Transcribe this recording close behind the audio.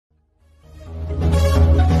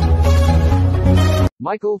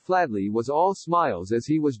Michael Flatley was all smiles as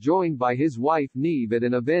he was joined by his wife Neve at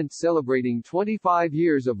an event celebrating 25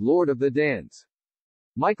 years of Lord of the Dance.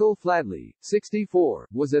 Michael Flatley, 64,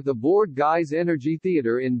 was at the Board Guys Energy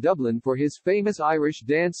Theatre in Dublin for his famous Irish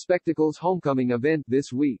dance spectacles homecoming event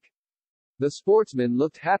this week. The sportsman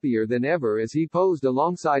looked happier than ever as he posed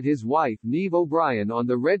alongside his wife Neve O'Brien on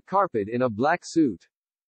the red carpet in a black suit.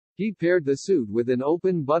 He paired the suit with an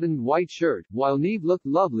open-buttoned white shirt, while Neve looked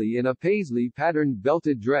lovely in a paisley-patterned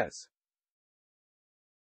belted dress.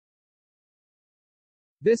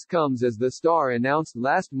 This comes as the star announced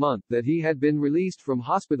last month that he had been released from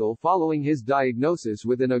hospital following his diagnosis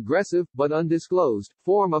with an aggressive, but undisclosed,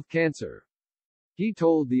 form of cancer. He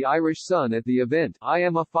told the Irish Sun at the event, "I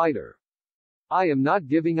am a fighter. I am not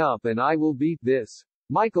giving up and I will beat this."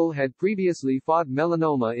 Michael had previously fought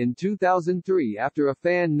melanoma in 2003 after a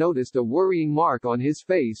fan noticed a worrying mark on his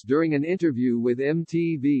face during an interview with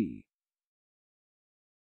MTV.